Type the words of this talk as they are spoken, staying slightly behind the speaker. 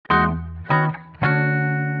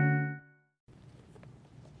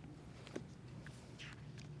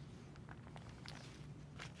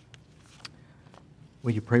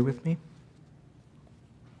Will you pray with me?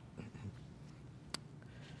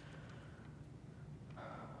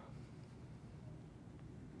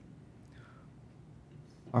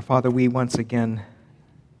 Our Father, we once again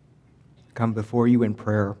come before you in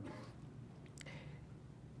prayer.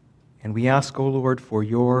 And we ask, O Lord, for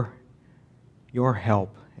your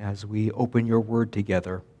help as we open your word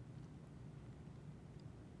together.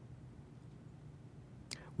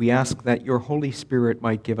 We ask that your Holy Spirit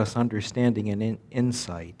might give us understanding and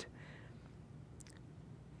insight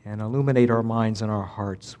and illuminate our minds and our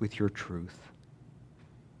hearts with your truth.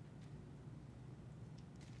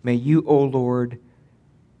 May you, O Lord,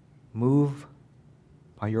 move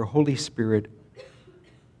by your Holy Spirit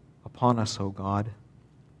upon us, O God.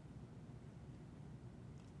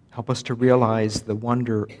 Help us to realize the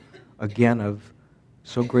wonder again of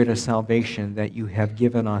so great a salvation that you have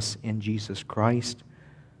given us in Jesus Christ.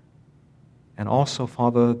 And also,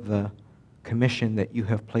 Father, the commission that you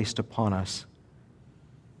have placed upon us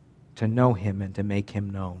to know him and to make him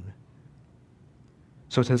known.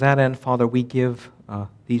 So to that end, Father, we give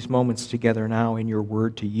these moments together now in your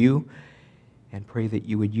word to you and pray that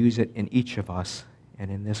you would use it in each of us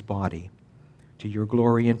and in this body to your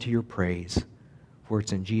glory and to your praise. For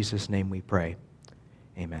it's in Jesus' name we pray.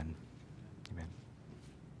 Amen. Amen.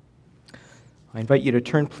 I invite you to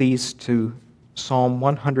turn, please, to Psalm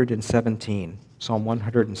 117. Psalm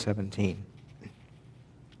 117.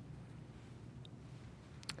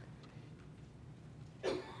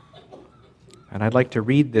 And I'd like to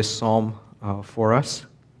read this psalm for us.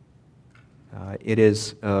 It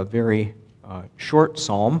is a very short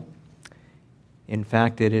psalm. In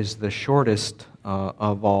fact, it is the shortest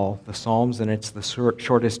of all the psalms, and it's the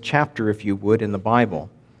shortest chapter, if you would, in the Bible.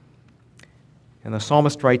 And the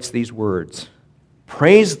psalmist writes these words: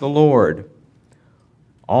 "Praise the Lord,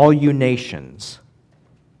 all you nations.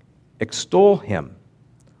 Extol him,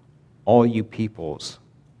 all you peoples.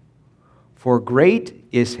 For great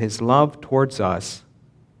is his love towards us,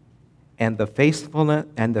 and the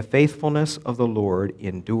faithfulness of the Lord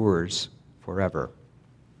endures forever."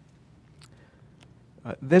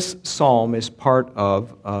 This psalm is part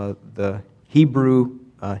of the Hebrew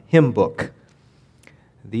hymn book.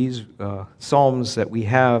 These psalms that we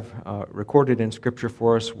have recorded in Scripture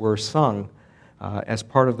for us were sung as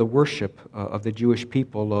part of the worship of the Jewish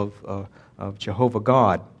people of Jehovah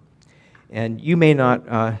God. And you may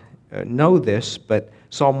not know this, but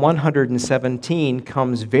Psalm 117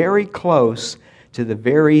 comes very close to the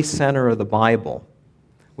very center of the Bible,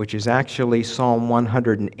 which is actually Psalm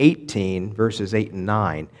 118, verses 8 and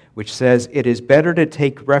 9, which says, "It is better to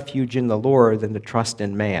take refuge in the Lord than to trust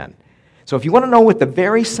in man." So if you want to know what the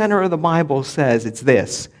very center of the Bible says, it's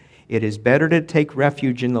this: "It is better to take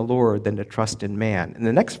refuge in the Lord than to trust in man." And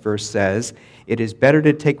the next verse says, "It is better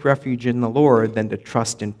to take refuge in the Lord than to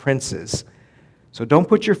trust in princes." So don't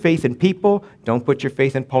put your faith in people, don't put your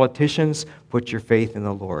faith in politicians, put your faith in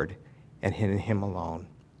the Lord and in him alone.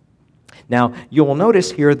 Now, you'll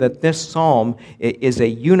notice here that this psalm is a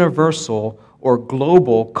universal or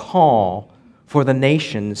global call for the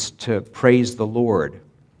nations to praise the Lord.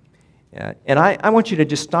 And I want you to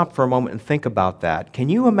just stop for a moment and think about that. Can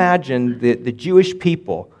you imagine the Jewish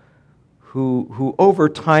people who over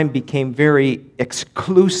time became very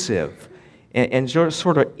exclusive and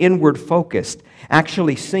sort of inward focused,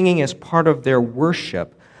 actually singing as part of their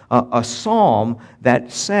worship a psalm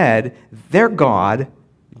that said their God,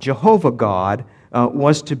 Jehovah God,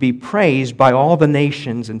 was to be praised by all the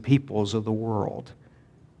nations and peoples of the world?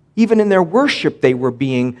 Even in their worship, they were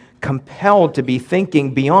being compelled to be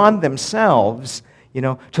thinking beyond themselves,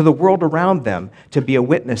 to the world around them, to be a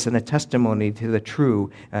witness and a testimony to the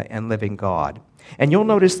true and living God. And you'll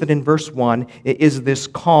notice that in verse 1 is this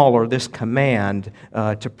call or this command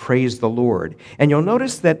to praise the Lord. And you'll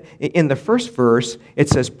notice that in the first verse, it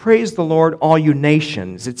says, "Praise the Lord, all you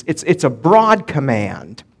nations." It's a broad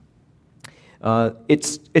command.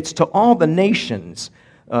 It's to all the nations.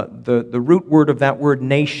 The root word of that word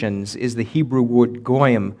nations is the Hebrew word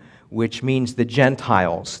goyim, which means the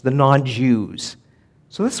Gentiles, the non-Jews.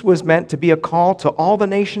 So this was meant to be a call to all the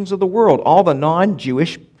nations of the world, all the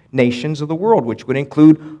non-Jewish nations of the world, which would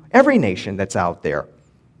include every nation that's out there.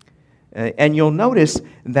 And you'll notice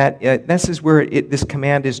that this is where this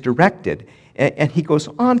command is directed. And he goes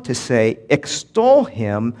on to say, "Extol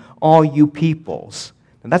him, all you peoples."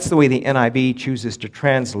 And that's the way the NIV chooses to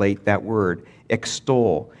translate that word,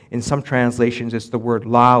 extol. In some translations, it's the word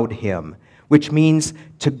laud him, which means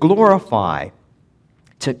to glorify,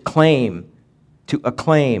 to claim, to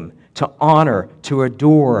acclaim, to honor, to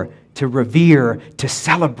adore, to revere, to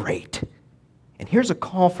celebrate. And here's a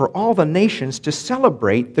call for all the nations to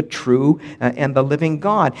celebrate the true and the living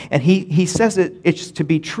God. And he says it's to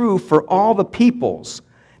be true for all the peoples.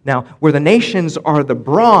 Now, where the nations are the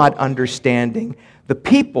broad understanding, the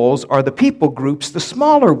peoples are the people groups, the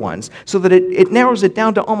smaller ones, so that it narrows it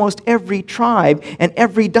down to almost every tribe and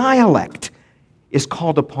every dialect is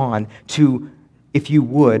called upon to, if you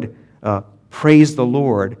would, praise the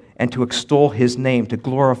Lord and to extol His name, to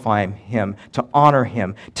glorify Him, to honor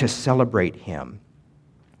Him, to celebrate Him.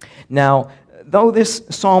 Now, though this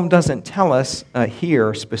psalm doesn't tell us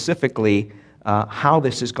here specifically how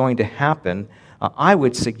this is going to happen, I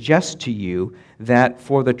would suggest to you that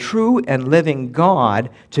for the true and living God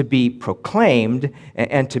to be proclaimed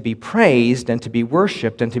and to be praised and to be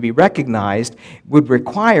worshiped and to be recognized would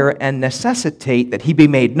require and necessitate that He be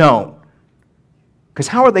made known. Because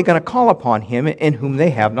how are they going to call upon Him in whom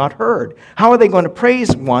they have not heard? How are they going to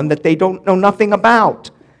praise one that they don't know nothing about?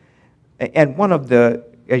 And one of the,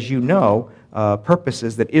 as you know,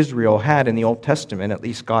 purposes that Israel had in the Old Testament, at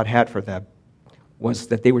least God had for them, was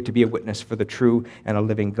that they were to be a witness for the true and a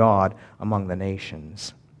living God among the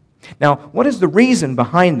nations. Now, what is the reason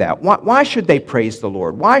behind that? Why should they praise the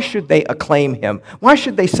Lord? Why should they acclaim Him? Why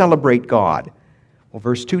should they celebrate God? Well,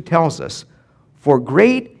 verse 2 tells us, "For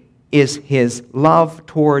great is His love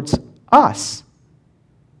towards us."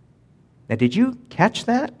 Now, did you catch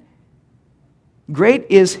that? Great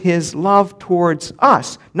is His love towards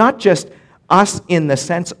us, not just us in the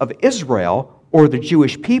sense of Israel or the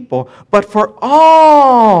Jewish people, but for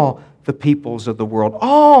all the peoples of the world,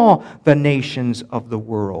 all the nations of the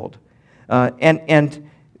world.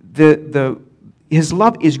 His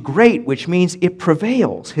love is great, which means it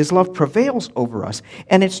prevails. His love prevails over us,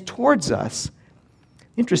 and it's towards us.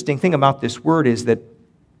 Interesting thing about this word is that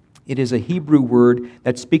it is a Hebrew word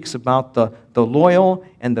that speaks about the loyal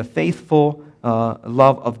and the faithful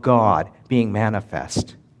love of God being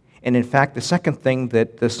manifest. And in fact, the second thing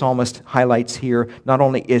that the psalmist highlights here not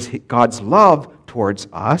only is God's love towards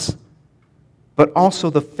us, but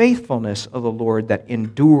also the faithfulness of the Lord that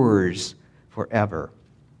endures forever.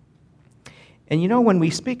 And you know, when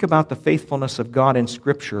we speak about the faithfulness of God in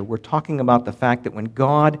Scripture, we're talking about the fact that when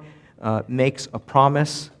God makes a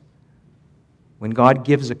promise, when God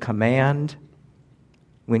gives a command,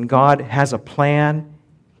 when God has a plan,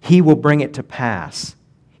 He will bring it to pass.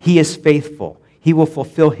 He is faithful. He will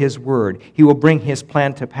fulfill His word. He will bring His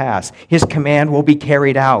plan to pass. His command will be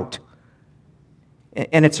carried out.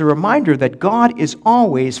 And it's a reminder that God is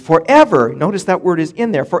always, forever, notice that word is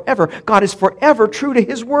in there, forever. God is forever true to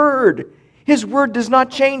His word. His word does not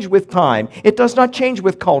change with time. It does not change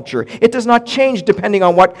with culture. It does not change depending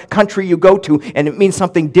on what country you go to, and it means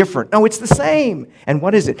something different. No, it's the same. And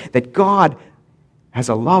what is it? That God has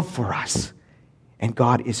a love for us. And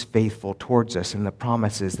God is faithful towards us in the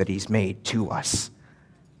promises that He's made to us.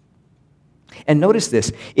 And notice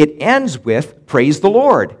this, it ends with, praise the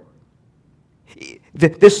Lord.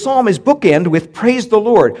 This psalm is bookend with praise the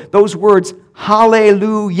Lord. Those words,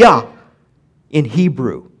 hallelujah, in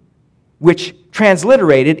Hebrew, which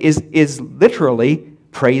transliterated is literally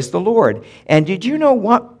praise the Lord. And did you know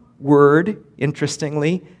what word,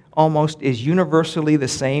 interestingly, almost is universally the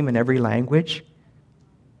same in every language?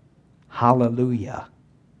 Hallelujah.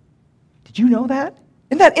 Did you know that?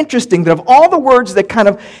 Isn't that interesting that of all the words that kind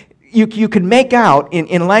of you can make out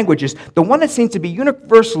in languages, the one that seems to be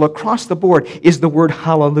universal across the board is the word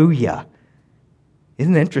hallelujah.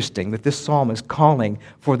 Isn't it interesting that this psalm is calling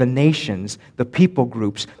for the nations, the people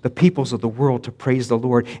groups, the peoples of the world to praise the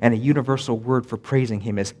Lord, and a universal word for praising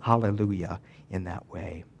Him is hallelujah in that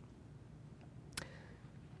way.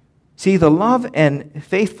 See, the love and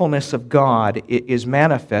faithfulness of God is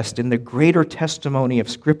manifest in the greater testimony of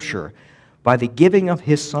Scripture by the giving of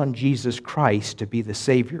His Son, Jesus Christ, to be the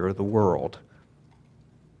Savior of the world.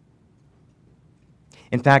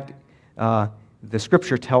 In fact, the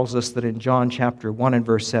Scripture tells us that in John chapter 1 and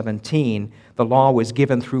verse 17, the law was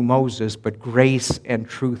given through Moses, but grace and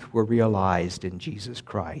truth were realized in Jesus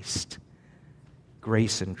Christ.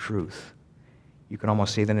 Grace and truth. You can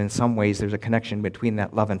almost say that in some ways there's a connection between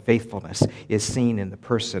that love and faithfulness is seen in the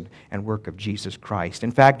person and work of Jesus Christ.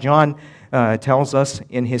 In fact, John tells us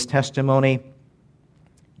in his testimony,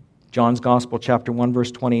 John's Gospel, chapter 1,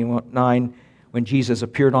 verse 29, when Jesus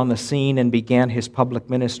appeared on the scene and began His public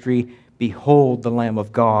ministry, "Behold the Lamb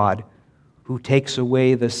of God, who takes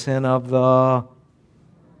away the sin of the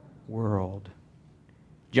world."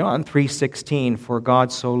 John 3:16, "For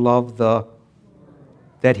God so loved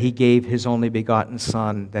that He gave His only begotten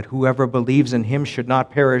Son, that whoever believes in Him should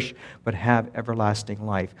not perish, but have everlasting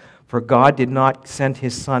life. For God did not send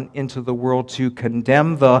His Son into the world to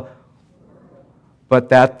condemn but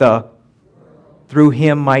that the through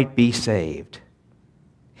him might be saved.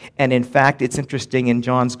 And in fact, it's interesting in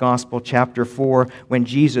John's Gospel, chapter 4, when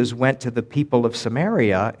Jesus went to the people of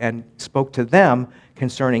Samaria and spoke to them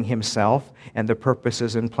concerning himself and the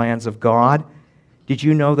purposes and plans of God. Did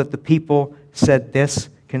you know that the people said this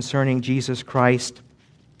concerning Jesus Christ?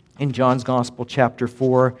 In John's Gospel, chapter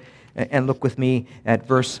 4, and look with me at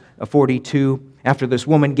verse 42. After this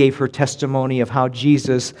woman gave her testimony of how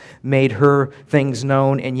Jesus made her things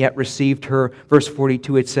known and yet received her, verse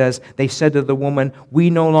 42, it says, they said to the woman, we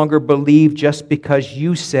no longer believe just because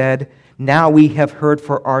you said, now we have heard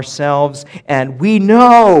for ourselves, and we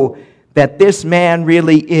know that this man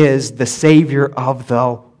really is the Savior of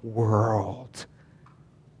the world.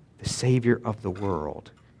 The Savior of the world.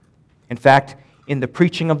 In fact, in the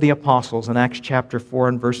preaching of the apostles in Acts chapter 4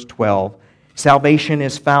 and verse 12, salvation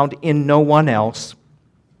is found in no one else,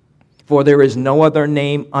 for there is no other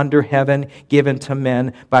name under heaven given to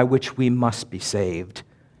men by which we must be saved.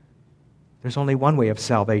 There's only one way of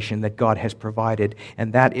salvation that God has provided,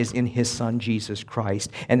 and that is in His Son, Jesus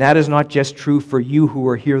Christ. And that is not just true for you who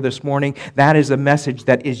are here this morning. That is a message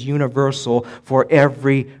that is universal for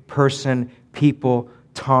every person, people,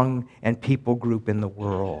 tongue, and people group in the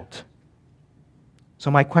world. So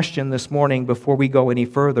my question this morning, before we go any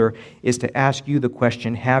further, is to ask you the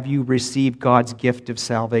question, have you received God's gift of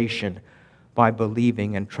salvation by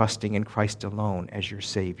believing and trusting in Christ alone as your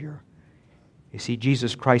Savior? You see,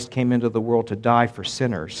 Jesus Christ came into the world to die for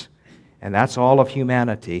sinners, and that's all of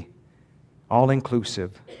humanity, all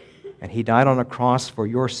inclusive. And He died on a cross for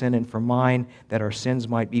your sin and for mine, that our sins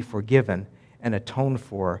might be forgiven and atoned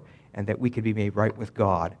for, and that we could be made right with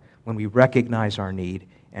God when we recognize our need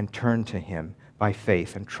and turn to Him by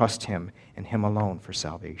faith and trust Him and Him alone for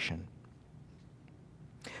salvation.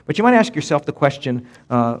 But you might ask yourself the question,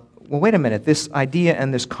 well, wait a minute, this idea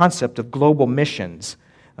and this concept of global missions,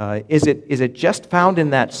 is it just found in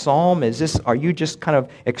that psalm? Are you just kind of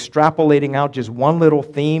extrapolating out just one little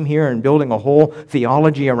theme here and building a whole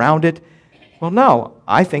theology around it? Well, no.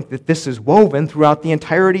 I think that this is woven throughout the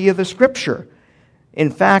entirety of the Scripture. In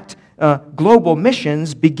fact, global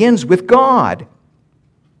missions begins with God.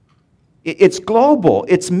 It's global.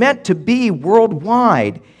 It's meant to be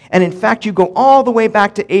worldwide. And in fact, you go all the way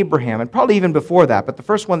back to Abraham, and probably even before that, but the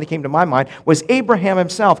first one that came to my mind was Abraham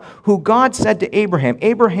himself, who God said to Abraham,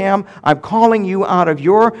 Abraham, I'm calling you out of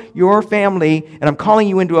your family, and I'm calling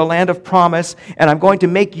you into a land of promise, and I'm going to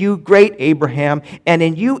make you great, Abraham, and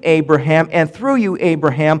in you, Abraham, and through you,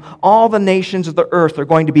 Abraham, all the nations of the earth are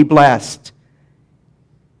going to be blessed.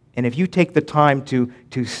 And if you take the time to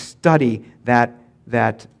study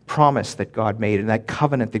that promise that God made and that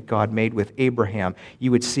covenant that God made with Abraham,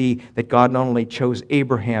 you would see that God not only chose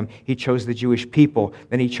Abraham, He chose the Jewish people,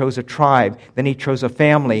 then He chose a tribe, then He chose a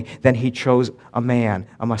family, then He chose a man,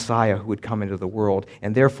 a Messiah who would come into the world.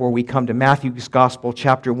 And therefore we come to Matthew's Gospel,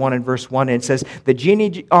 chapter 1 and verse 1, and it says, the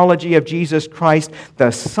genealogy of Jesus Christ,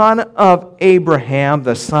 the son of Abraham,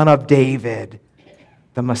 the son of David,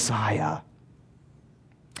 the Messiah.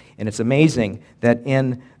 And it's amazing that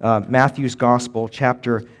in Matthew's Gospel,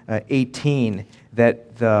 chapter 18,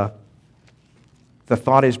 that the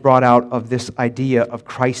thought is brought out of this idea of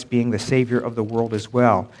Christ being the Savior of the world as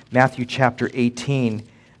well. Matthew chapter 18,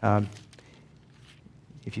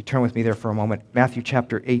 if you turn with me there for a moment, Matthew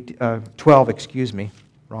chapter 12, excuse me,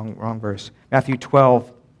 wrong verse. Matthew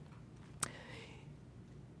 12.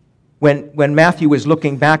 When Matthew was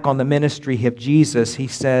looking back on the ministry of Jesus, he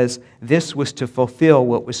says, this was to fulfill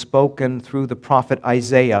what was spoken through the prophet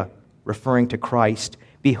Isaiah, referring to Christ.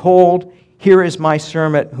 Behold, here is my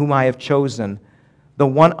servant whom I have chosen, the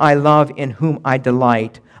one I love in whom I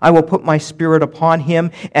delight. I will put my spirit upon him,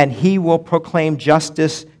 and he will proclaim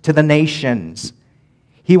justice to the nations.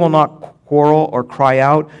 He will not quarrel or cry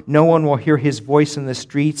out. No one will hear his voice in the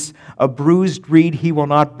streets. A bruised reed he will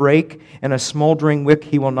not break, and a smoldering wick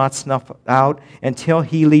he will not snuff out, until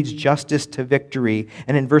he leads justice to victory.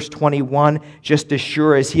 And in verse 21, just as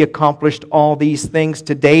sure as he accomplished all these things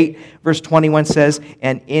to date, verse 21 says,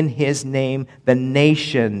 and in his name the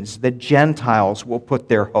nations, the Gentiles, will put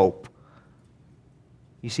their hope.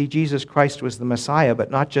 You see, Jesus Christ was the Messiah, but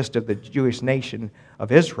not just of the Jewish nation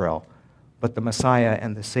of Israel, but the Messiah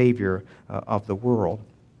and the Savior of the world.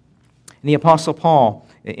 And the Apostle Paul,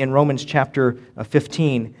 in Romans chapter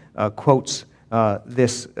 15, quotes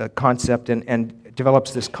this concept and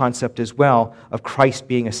develops this concept as well of Christ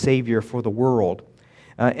being a Savior for the world.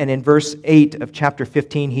 And in verse 8 of chapter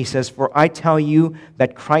 15, he says, for I tell you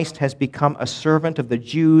that Christ has become a servant of the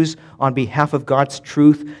Jews on behalf of God's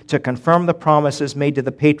truth to confirm the promises made to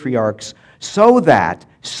the patriarchs, so that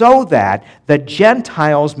the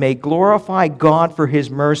Gentiles may glorify God for his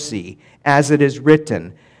mercy, as it is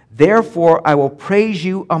written, therefore I will praise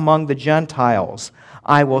you among the Gentiles.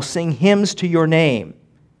 I will sing hymns to your name.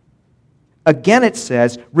 Again it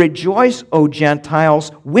says, rejoice, O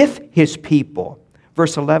Gentiles, with his people.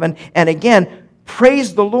 Verse 11, and again,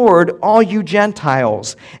 praise the Lord, all you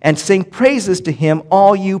Gentiles, and sing praises to him,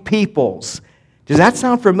 all you peoples. Does that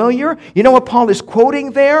sound familiar? You know what Paul is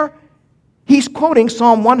quoting there? He's quoting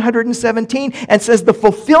Psalm 117 and says the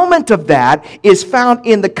fulfillment of that is found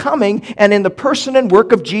in the coming and in the person and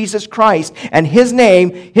work of Jesus Christ and his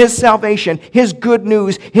name, his salvation, his good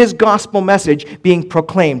news, his gospel message being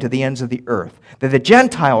proclaimed to the ends of the earth, that the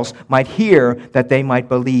Gentiles might hear, that they might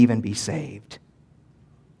believe and be saved.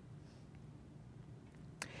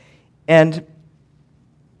 And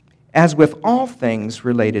as with all things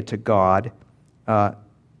related to God,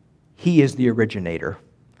 he is the originator.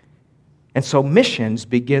 And so missions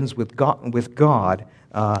begins with God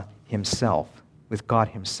himself, with God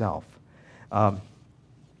himself. The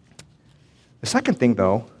second thing,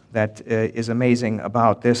 though, that is amazing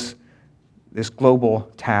about this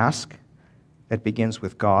global task that begins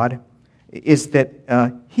with God is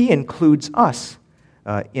that he includes us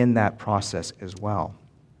in that process as well.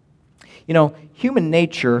 You know, human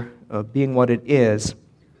nature, being what it is,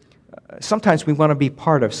 sometimes we want to be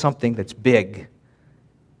part of something that's big.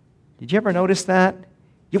 Did you ever notice that?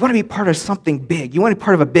 You want to be part of something big. You want to be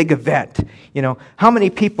part of a big event. You know, how many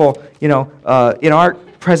people, in our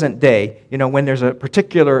present day, when there's a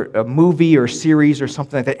particular movie or series or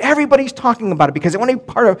something like that, everybody's talking about it because they want to be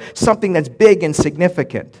part of something that's big and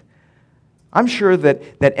significant. I'm sure that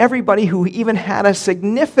everybody who even had a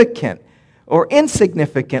significant or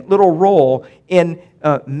insignificant little role in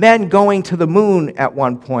men going to the moon at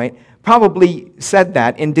one point probably said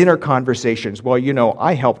that in dinner conversations. Well,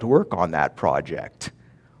 I helped work on that project.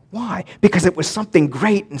 Why? Because it was something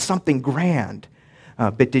great and something grand.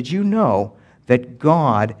 But did you know that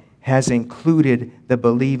God has included the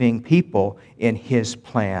believing people in his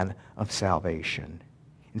plan of salvation?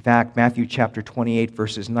 In fact, Matthew chapter 28,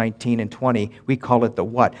 verses 19 and 20, we call it the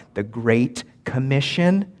what? The Great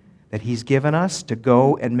Commission that he's given us to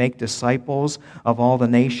go and make disciples of all the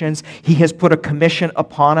nations. He has put a commission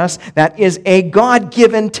upon us that is a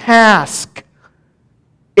God-given task.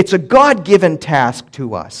 It's a God-given task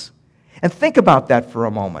to us. And think about that for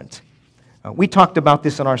a moment. We talked about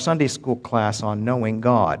this in our Sunday school class on knowing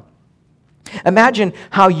God. Imagine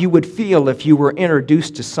how you would feel if you were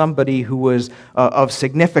introduced to somebody who was of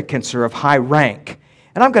significance or of high rank.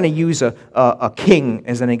 And I'm going to use a king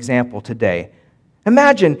as an example today.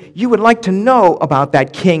 Imagine you would like to know about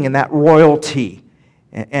that king and that royalty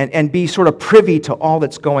and be sort of privy to all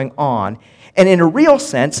that's going on. And in a real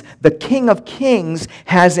sense, the King of Kings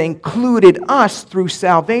has included us through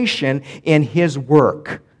salvation in his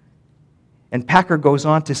work. And Packer goes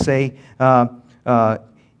on to say,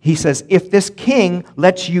 he says, if this king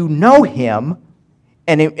lets you know him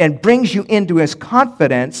and brings you into his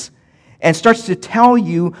confidence and starts to tell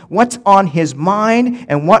you what's on his mind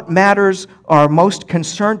and what matters are most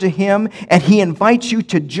concerned to him, and he invites you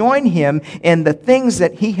to join him in the things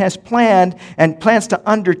that he has planned and plans to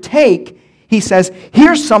undertake, he says,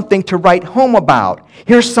 here's something to write home about.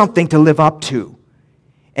 Here's something to live up to.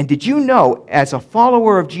 And did you know, as a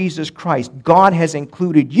follower of Jesus Christ, God has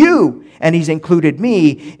included you and he's included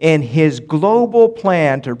me in his global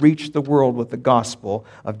plan to reach the world with the gospel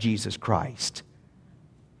of Jesus Christ?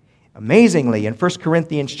 Amazingly, in 1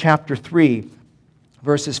 Corinthians chapter 3,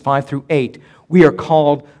 verses 5 through 8, we are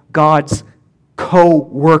called God's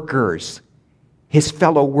co-workers, his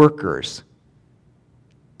fellow workers.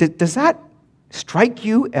 Does that strike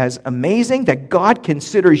you as amazing that God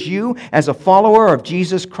considers you as a follower of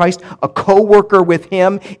Jesus Christ, a co-worker with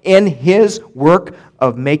him in his work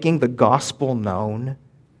of making the gospel known?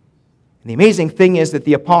 And the amazing thing is that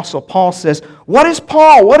the Apostle Paul says, what is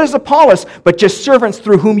Paul? What is Apollos? But just servants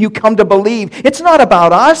through whom you come to believe. It's not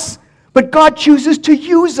about us, but God chooses to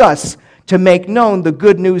use us to make known the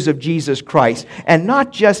good news of Jesus Christ, and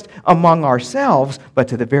not just among ourselves, but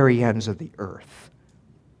to the very ends of the earth.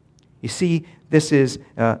 You see, this is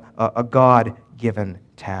a God-given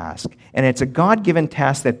task. And it's a God-given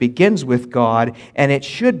task that begins with God, and it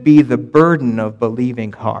should be the burden of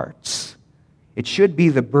believing hearts. It should be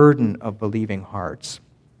the burden of believing hearts.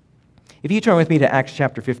 If you turn with me to Acts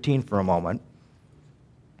chapter 15 for a moment.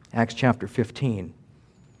 Acts chapter 15.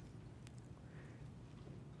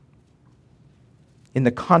 In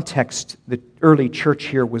the context, the early church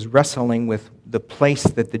here was wrestling with the place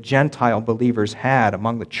that the Gentile believers had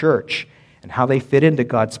among the church and how they fit into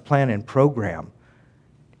God's plan and program.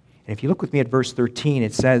 And if you look with me at verse 13,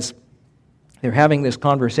 it says they're having this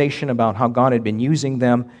conversation about how God had been using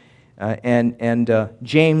them. And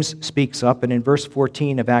James speaks up, and in verse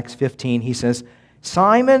 14 of Acts 15, he says,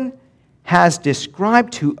 Simon has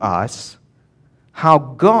described to us how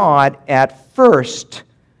God at first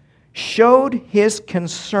showed his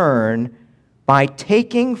concern by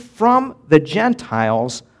taking from the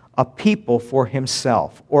Gentiles a people for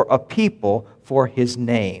himself, or a people for his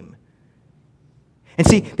name. And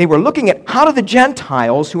see, they were looking at how do the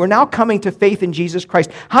Gentiles who are now coming to faith in Jesus Christ,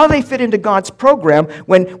 how do they fit into God's program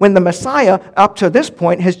when the Messiah, up to this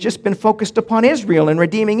point, has just been focused upon Israel and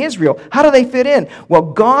redeeming Israel? How do they fit in? Well,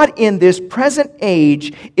 God in this present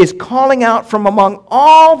age is calling out from among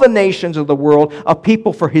all the nations of the world a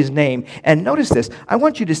people for his name. And notice this. I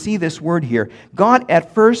want you to see this word here. God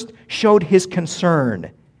at first showed his concern.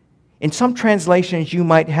 In some translations, you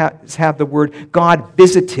might have the word God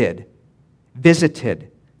visited.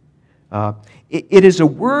 Visited. It is a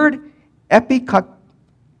word,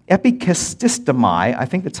 epikastistomai, I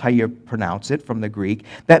think that's how you pronounce it from the Greek,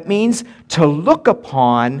 that means to look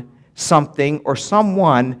upon something or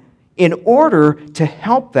someone in order to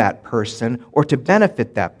help that person or to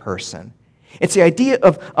benefit that person. It's the idea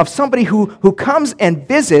of somebody who comes and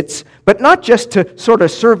visits, but not just to sort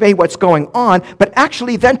of survey what's going on, but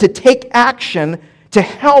actually then to take action to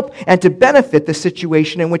help and to benefit the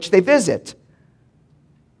situation in which they visit.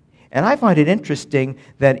 And I find it interesting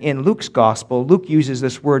that in Luke's gospel, Luke uses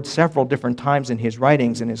this word several different times in his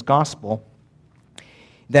writings in his gospel,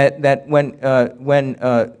 that when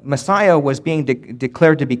Messiah was being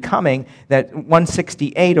declared to be coming, that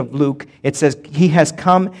 168 of Luke, it says, he has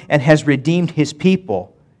come and has redeemed his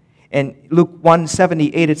people. In Luke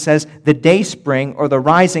 178, it says, the day spring or the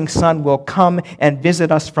rising sun will come and visit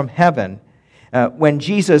us from heaven. When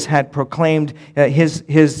Jesus had proclaimed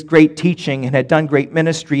his great teaching and had done great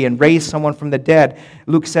ministry and raised someone from the dead,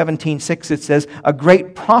 Luke 17:6, it says, a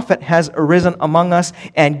great prophet has arisen among us,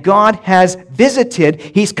 and God has visited.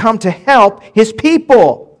 He's come to help his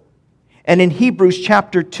people. And in Hebrews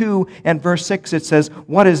chapter 2 and verse 6, it says,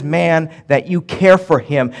 what is man that you care for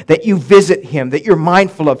him, that you visit him, that you're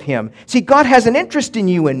mindful of him? See, God has an interest in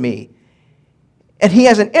you and me. And he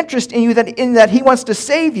has an interest in you in that he wants to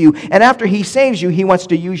save you. And after he saves you, he wants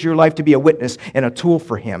to use your life to be a witness and a tool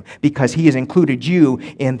for him because he has included you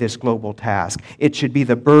in this global task. It should be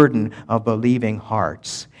the burden of believing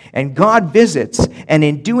hearts. And God visits, and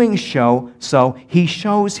in doing so he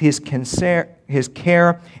shows his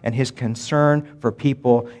care and his concern for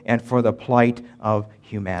people and for the plight of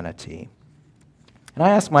humanity. And I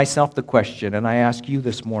ask myself the question, and I ask you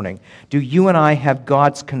this morning, do you and I have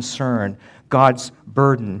God's concern, God's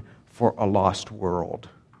burden for a lost world?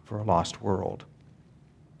 For a lost world.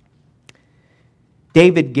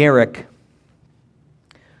 David Garrick,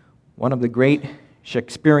 one of the great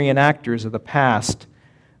Shakespearean actors of the past,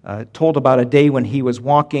 told about a day when he was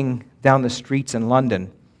walking down the streets in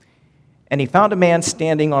London, and he found a man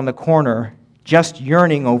standing on the corner just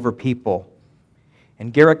yearning over people.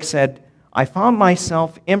 And Garrick said, I found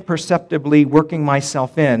myself imperceptibly working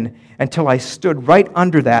myself in until I stood right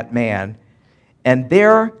under that man, and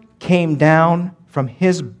there came down from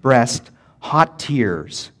his breast hot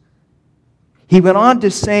tears. He went on to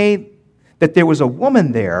say that there was a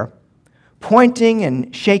woman there pointing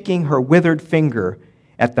and shaking her withered finger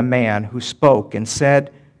at the man who spoke and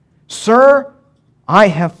said, Sir, I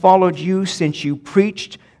have followed you since you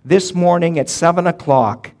preached this morning at 7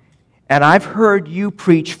 o'clock, and I've heard you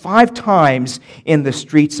preach 5 times in the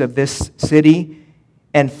streets of this city,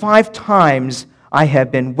 and 5 times I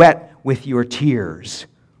have been wet with your tears.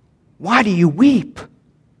 Why do you weep?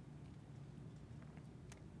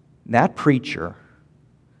 That preacher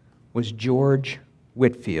was George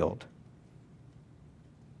Whitefield.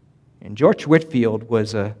 And George Whitefield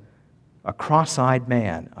was a cross-eyed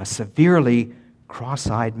man, a severely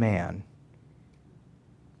cross-eyed man.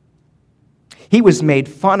 He was made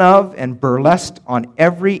fun of and burlesqued on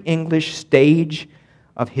every English stage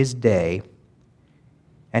of his day,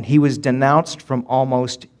 and he was denounced from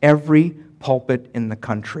almost every pulpit in the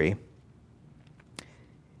country.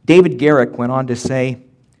 David Garrick went on to say,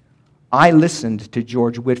 I listened to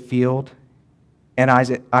George Whitefield, and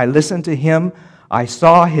as I listened to him, I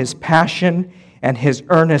saw his passion and his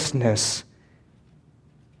earnestness.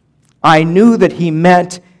 I knew that he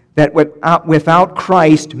meant that without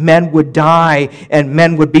Christ, men would die and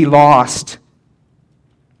men would be lost.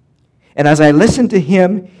 And as I listened to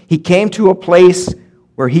him, he came to a place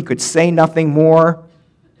where he could say nothing more,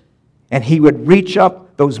 and he would reach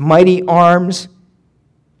up those mighty arms,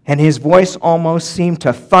 And his voice almost seemed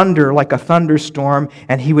to thunder like a thunderstorm,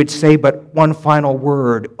 and he would say but one final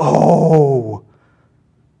word, "Oh,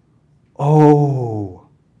 oh,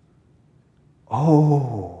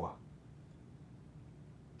 oh."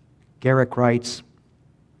 Garrick writes,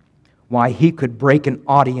 why he could break an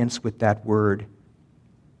audience with that word.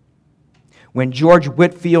 When George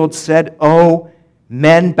Whitefield said, "Oh,"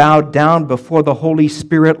 men bowed down before the Holy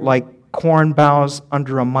Spirit like corn boughs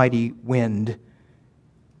under a mighty wind.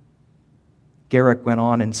 Garrick went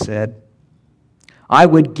on and said, "I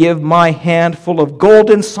would give my hand full of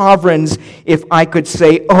golden sovereigns if I could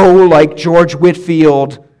say, 'Oh,' like George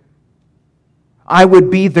Whitefield. I would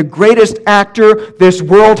be the greatest actor this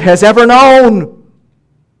world has ever known."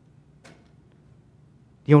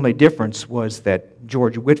 The only difference was that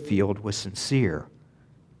George Whitefield was sincere.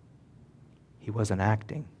 He wasn't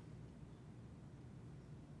acting.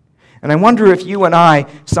 And I wonder if you and I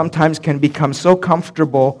sometimes can become so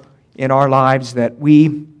comfortable in our lives that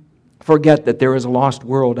we forget that there is a lost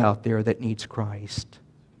world out there that needs Christ.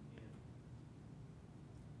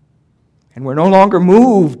 And we're no longer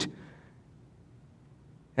moved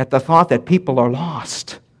at the thought that people are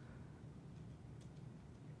lost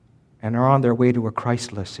and are on their way to a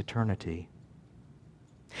Christless eternity.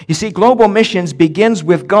 You see, global missions begins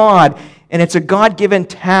with God, and it's a God-given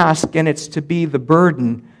task, and it's to be the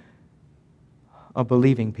burden of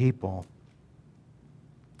believing people.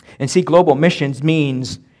 And see, global missions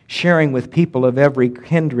means sharing with people of every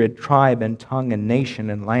kindred, tribe, and tongue, and nation,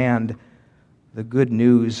 and land the good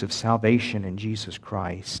news of salvation in Jesus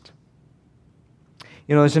Christ.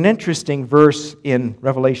 You know, there's an interesting verse in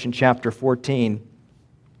Revelation chapter 14.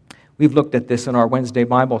 We've looked at this in our Wednesday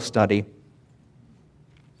Bible study.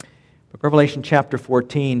 But Revelation chapter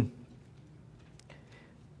 14,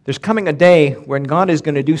 there's coming a day when God is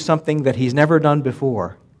going to do something that He's never done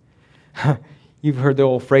before. You've heard the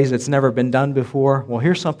old phrase, "It's never been done before." Well,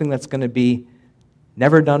 here's something that's going to be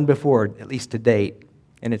never done before, at least to date,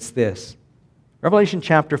 and it's this. Revelation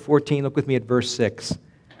chapter 14, look with me at verse 6.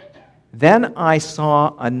 "Then I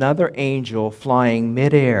saw another angel flying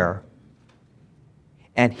midair,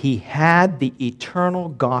 and he had the eternal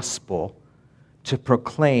gospel to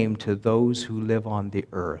proclaim to those who live on the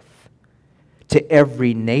earth, to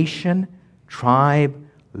every nation, tribe,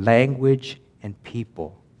 language, and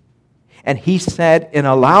people. And he said in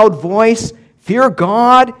a loud voice, 'Fear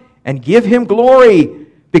God and give Him glory,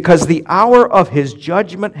 because the hour of His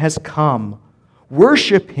judgment has come.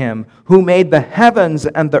 Worship Him who made the heavens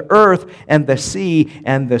and the earth and the sea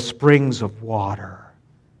and the springs of water.'"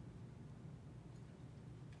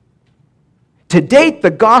 To date,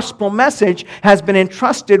 the gospel message has been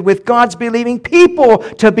entrusted with God's believing people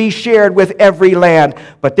to be shared with every land.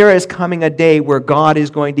 But there is coming a day where God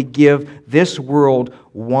is going to give this world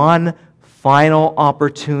one final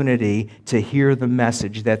opportunity to hear the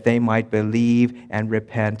message that they might believe and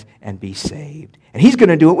repent and be saved. And He's going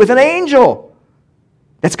to do it with an angel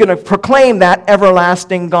that's going to proclaim that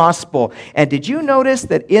everlasting gospel. And did you notice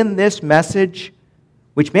that in this message,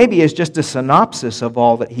 which maybe is just a synopsis of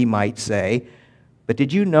all that He might say, but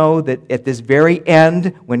did you know that at this very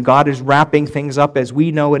end, when God is wrapping things up as we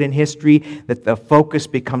know it in history, that the focus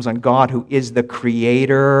becomes on God who is the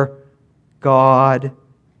Creator God,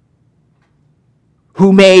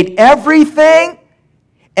 who made everything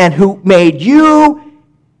and who made you,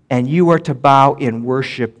 and you are to bow in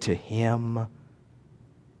worship to Him.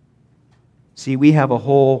 See, we have a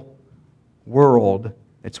whole world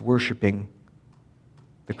that's worshiping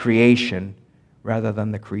the creation rather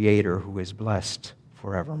than the Creator who is blessed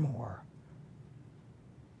forevermore.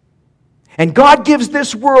 And God gives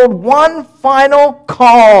this world one final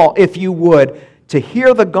call, if you would, to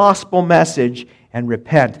hear the gospel message and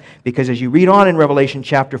repent. Because as you read on in Revelation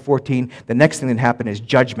chapter 14, the next thing that happens is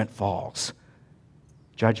judgment falls.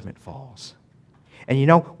 Judgment falls. And you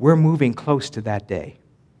know, we're moving close to that day.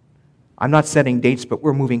 I'm not setting dates, but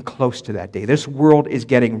we're moving close to that day. This world is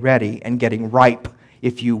getting ready and getting ripe,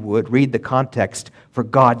 if you would, read the context, for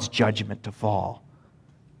God's judgment to fall.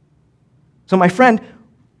 So my friend,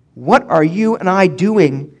 what are you and I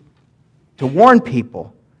doing to warn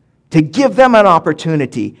people, to give them an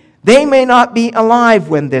opportunity? They may not be alive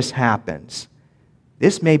when this happens.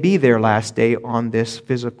 This may be their last day on this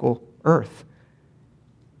physical earth.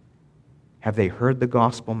 Have they heard the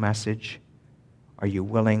gospel message? Are you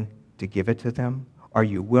willing to give it to them? Are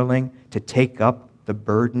you willing to take up the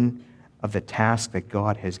burden of the task that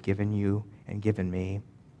God has given you and given me?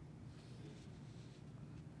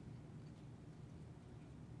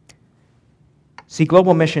 See,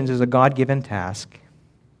 global missions is a God-given task.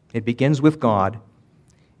 It begins with God.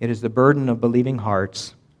 It is the burden of believing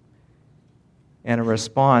hearts. and a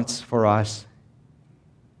response for us.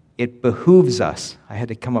 It behooves us. I had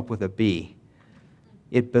to come up with a B.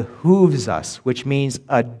 It behooves us, which means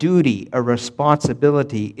a duty, a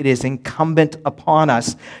responsibility. It is incumbent upon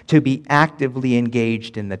us to be actively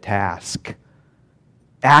engaged in the task.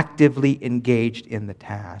 Actively engaged in the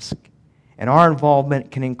task. And our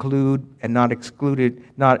involvement can include, and not excluded,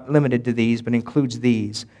 not limited to these, but includes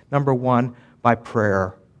these. Number one, by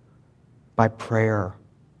prayer. By prayer.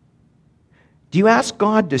 Do you ask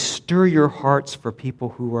God to stir your hearts for people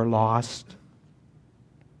who are lost?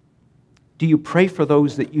 Do you pray for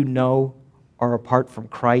those that you know are apart from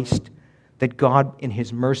Christ, that God in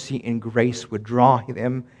His mercy and grace would draw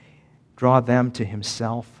them to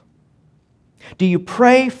Himself? Do you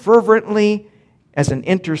pray fervently as an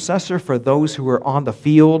intercessor for those who are on the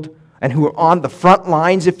field and who are on the front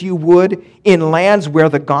lines, if you would, in lands where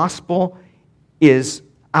the gospel is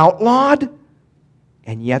outlawed,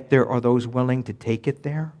 and yet there are those willing to take it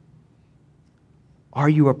there? Are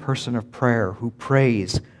you a person of prayer who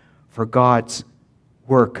prays for God's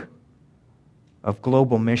work of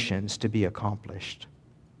global missions to be accomplished?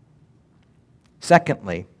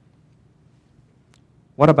 Secondly,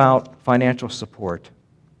 what about financial support?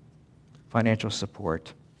 Financial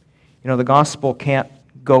support. You know, the gospel can't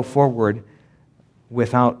go forward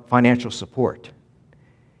without financial support.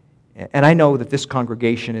 And I know that this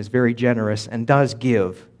congregation is very generous and does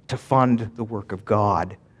give to fund the work of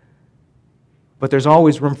God. But there's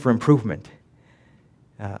always room for improvement.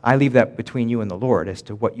 I leave that between you and the Lord as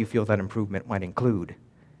to what you feel that improvement might include.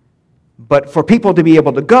 But for people to be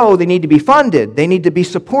able to go, they need to be funded. They need to be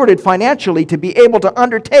supported financially to be able to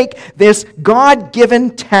undertake this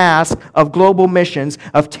God-given task of global missions,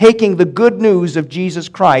 of taking the good news of Jesus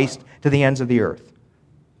Christ to the ends of the earth.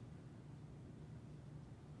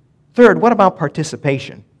 Third, what about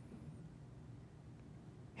participation?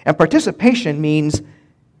 And participation means,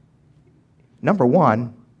 number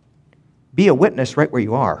one, be a witness right where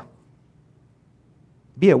you are.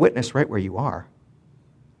 Be a witness right where you are.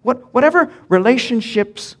 Whatever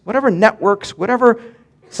relationships, whatever networks, whatever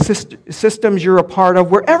systems you're a part of,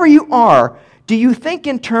 wherever you are, do you think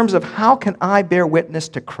in terms of how can I bear witness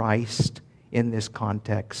to Christ in this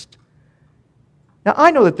context? Now, I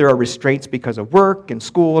know that there are restraints because of work and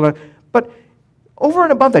school, but over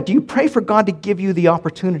and above that, do you pray for God to give you the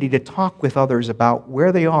opportunity to talk with others about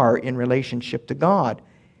where they are in relationship to God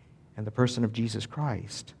and the person of Jesus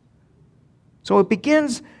Christ? So it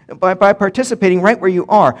begins by participating right where you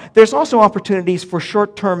are. There's also opportunities for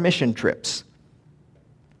short-term mission trips.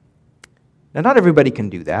 Now, not everybody can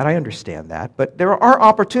do that. I understand that. But there are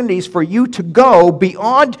opportunities for you to go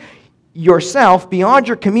beyond yourself, beyond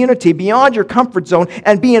your community, beyond your comfort zone,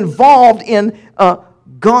 and be involved in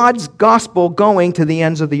God's gospel going to the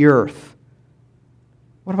ends of the earth.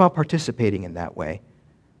 What about participating in that way?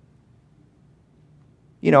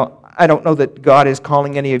 You know, I don't know that God is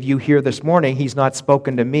calling any of you here this morning. He's not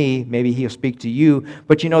spoken to me. Maybe He'll speak to you.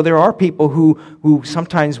 But you know, there are people who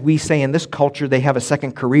sometimes we say in this culture they have a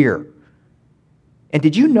second career. And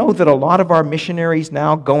did you know that a lot of our missionaries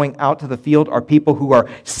now going out to the field are people who are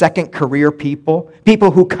second career people?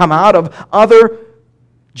 People who come out of other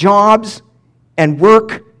jobs and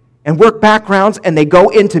work backgrounds, and they go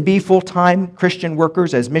in to be full-time Christian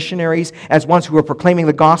workers as missionaries, as ones who are proclaiming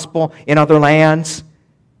the gospel in other lands.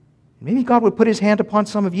 Maybe God would put His hand upon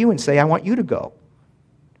some of you and say, I want you to go.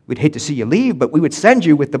 We'd hate to see you leave, but we would send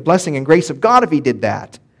you with the blessing and grace of God if He did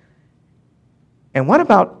that. And what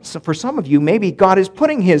about, for some of you, maybe God is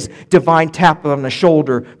putting His divine tap on the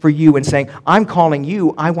shoulder for you and saying, I'm calling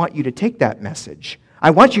you, I want you to take that message. I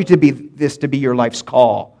want you to be your life's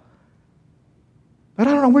call. But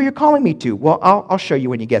I don't know where you're calling me to. Well, I'll show you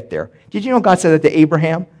when you get there. Did you know God said that to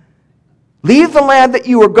Abraham? Leave the land that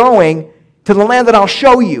you are going to the land that I'll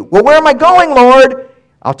show you. Well, where am I going, Lord?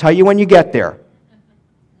 I'll tell you when you get there.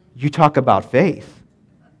 You talk about faith.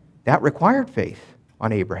 That required faith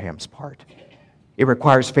on Abraham's part. It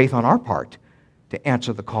requires faith on our part to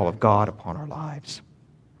answer the call of God upon our lives.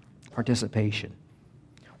 Participation.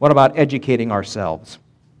 What about educating ourselves?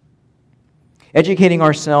 Educating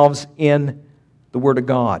ourselves in the Word of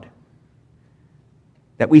God.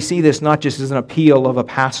 That we see this not just as an appeal of a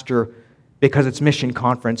pastor because it's mission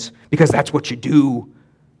conference, because that's what you do,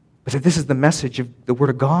 but that this is the message of the Word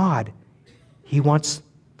of God. He wants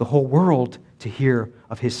the whole world to hear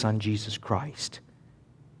of His Son, Jesus Christ.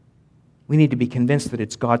 We need to be convinced that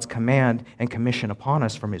it's God's command and commission upon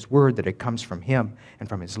us from His Word, that it comes from Him and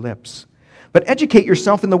from His lips. But educate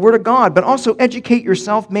yourself in the Word of God, but also educate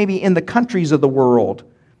yourself maybe in the countries of the world.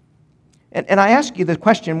 And I ask you the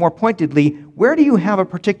question more pointedly, where do you have a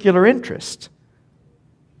particular interest?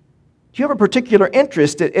 Do you have a particular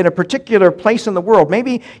interest in a particular place in the world?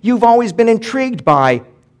 Maybe you've always been intrigued by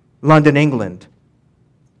London, England.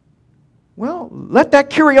 Well, let that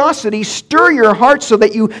curiosity stir your heart so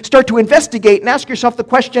that you start to investigate and ask yourself the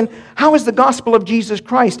question, how is the gospel of Jesus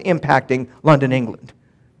Christ impacting London, England?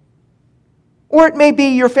 Or it may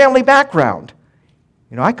be your family background.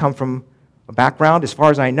 You know, I come from a background, as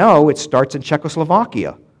far as I know, it starts in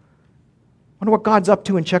Czechoslovakia. I wonder what God's up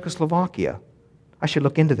to in Czechoslovakia. I should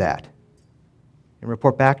look into that and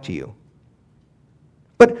report back to you.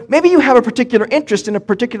 But maybe you have a particular interest in a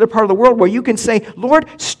particular part of the world where you can say, Lord,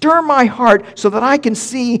 stir my heart so that I can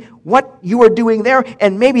see what you are doing there,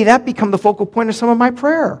 and maybe that become the focal point of some of my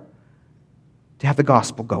prayer, to have the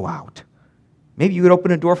gospel go out. Maybe you would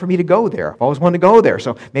open a door for me to go there. I've always wanted to go there,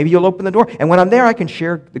 so maybe you'll open the door. And when I'm there, I can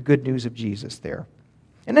share the good news of Jesus there.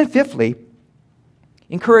 And then fifthly,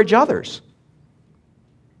 encourage others.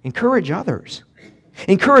 Encourage others.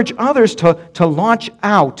 Encourage others to launch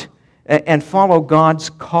out and follow God's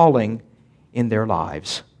calling in their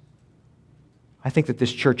lives. I think that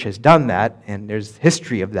this church has done that, and there's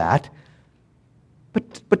history of that.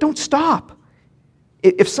 But don't stop.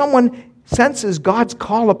 If someone senses God's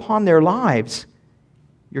call upon their lives,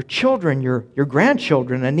 your children, your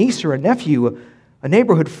grandchildren, a niece or a nephew, a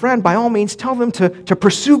neighborhood friend, by all means, tell them to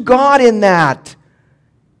pursue God in that.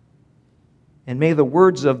 And may the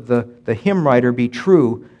words of the hymn writer be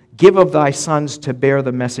true. Give of thy sons to bear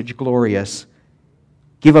the message glorious.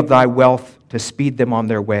 Give of thy wealth to speed them on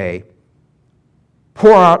their way.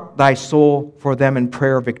 Pour out thy soul for them in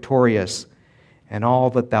prayer victorious, and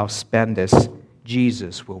all that thou spendest,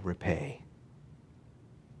 Jesus will repay.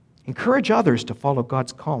 Encourage others to follow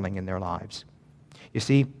God's calling in their lives. You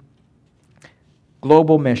see,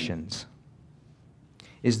 global missions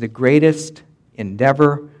is the greatest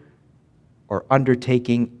endeavor or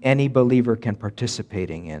undertaking any believer can participate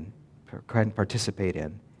in.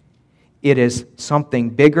 It is something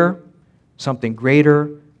bigger, something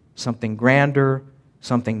greater, something grander,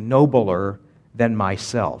 something nobler than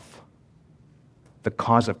myself, the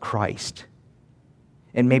cause of Christ.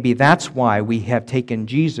 And maybe that's why we have taken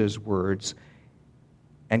Jesus' words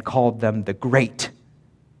and called them the Great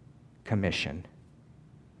Commission.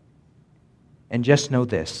 And just know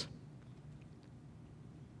this,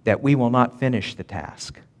 that we will not finish the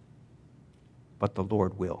task, but the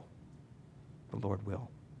Lord will. The Lord will.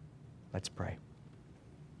 Let's pray.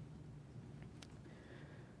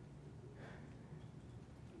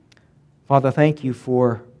 Father, thank you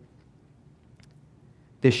for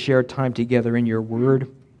this shared time together in your word.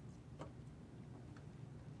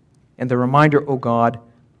 And the reminder, O God,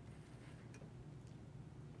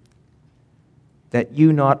 that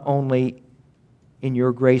you not only in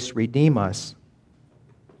your grace redeem us,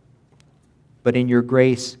 but in your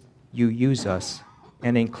grace you use us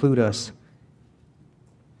and include us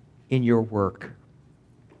in your work,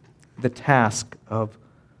 the task of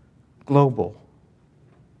global,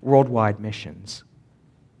 worldwide missions,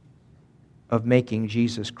 of making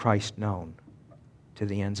Jesus Christ known to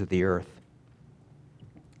the ends of the earth.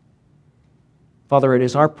 Father, it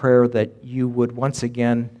is our prayer that you would once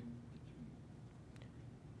again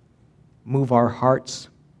move our hearts,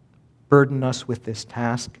 burden us with this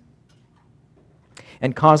task,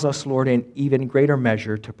 and cause us, Lord, in even greater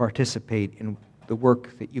measure to participate in the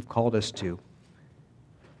work that you've called us to,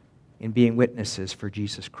 in being witnesses for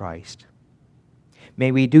Jesus Christ.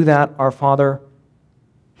 May we do that, our Father,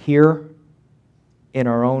 here in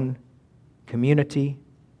our own community,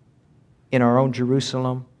 in our own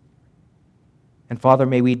Jerusalem. And Father,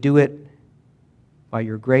 may we do it by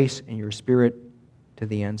your grace and your Spirit to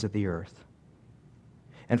the ends of the earth.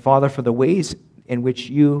 And Father, for the ways in which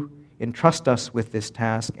you entrust us with this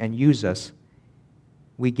task and use us,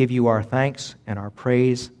 we give you our thanks and our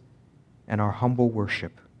praise and our humble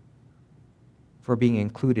worship for being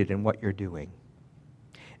included in what you're doing.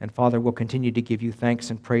 And Father, we'll continue to give you thanks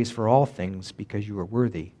and praise for all things because you are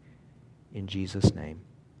worthy. In Jesus' name,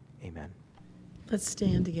 amen. Let's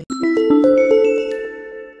stand together.